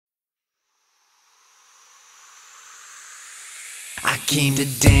I came to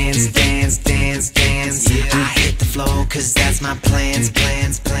dance, dance, dance, dance. Yeah. I hit the floor cause that's my plans,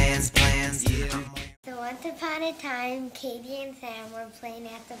 plans, plans, plans. Yeah. So once upon a time, Katie and Sam were playing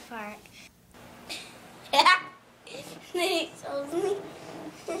at the park. They told me.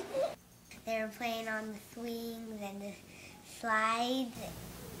 They were playing on the swings and the slides.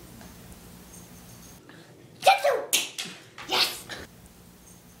 Yes!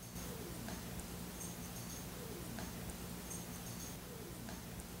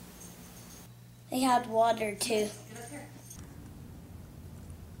 They had water too.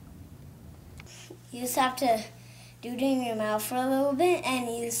 You just have to do it in your mouth for a little bit and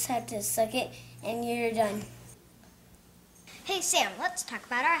you just have to suck it and you're done. Hey Sam, let's talk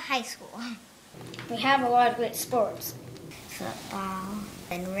about our high school. We have a lot of good sports. Football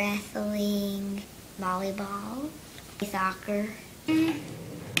and wrestling, volleyball, soccer.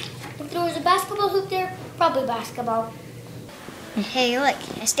 If there was a basketball hoop there, probably basketball. Hey look,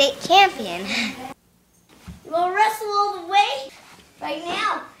 a state champion. We'll wrestle all the way right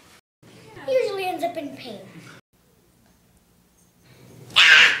now. Usually ends up in pain.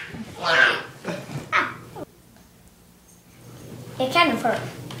 It kind of hurt.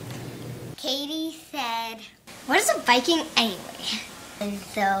 Katie said, what is a Viking anyway? And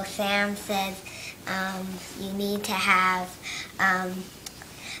so Sam says, you need to have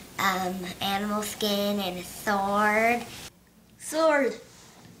animal skin and a sword. Sword.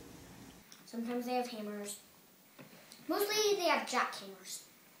 Sometimes they have hammers. Mostly they have jackhammers.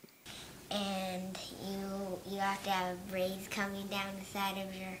 And you have to have braids coming down the side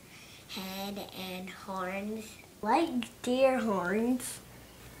of your head and horns. Like deer horns.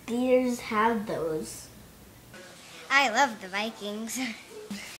 Deers have those. I love the Vikings.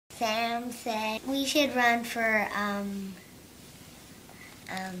 Sam said we should run for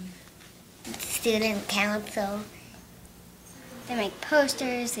student council. They make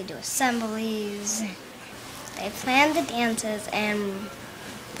posters, they do assemblies, they plan the dances and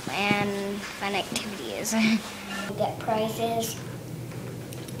plan fun activities. You get prizes.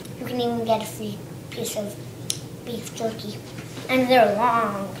 You can even get a free piece of beef jerky. And they're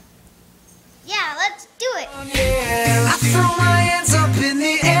long. Yeah, let's do it. Yeah. I throw my hands up in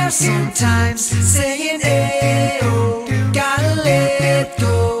the air sometimes, saying, "Ayo, gotta let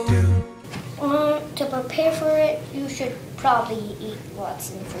go." To prepare for it, you should probably eat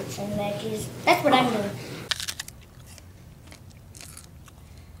lots of fruits and veggies. That's what I'm doing.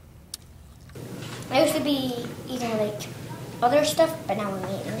 I used to be eating like other stuff, but now I'm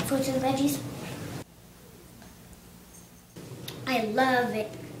eating fruits and veggies. I love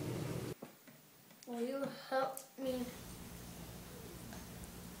it. Will you help me?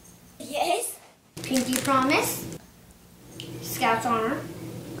 Yes. Pinky promise. Scout's honor.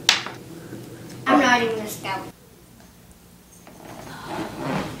 I'm not even a scout.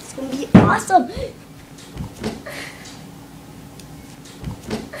 It's gonna be awesome.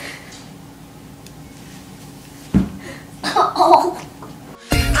 Oh.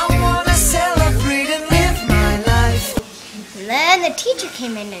 I wanna celebrate and live my life. And then the teacher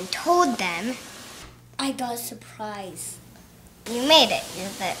came in and told them, I got a surprise. You made it. You're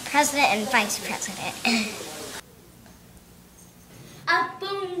the president and vice president. A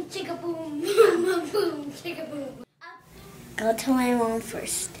boom, chicka boom, boom, boom, chicka boom. Go to my mom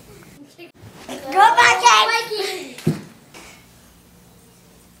first. Go back in!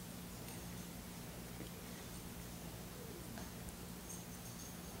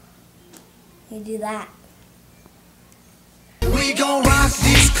 You do that. We gon' rock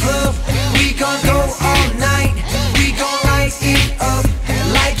this club. We gon' go all night. We gon' light it up.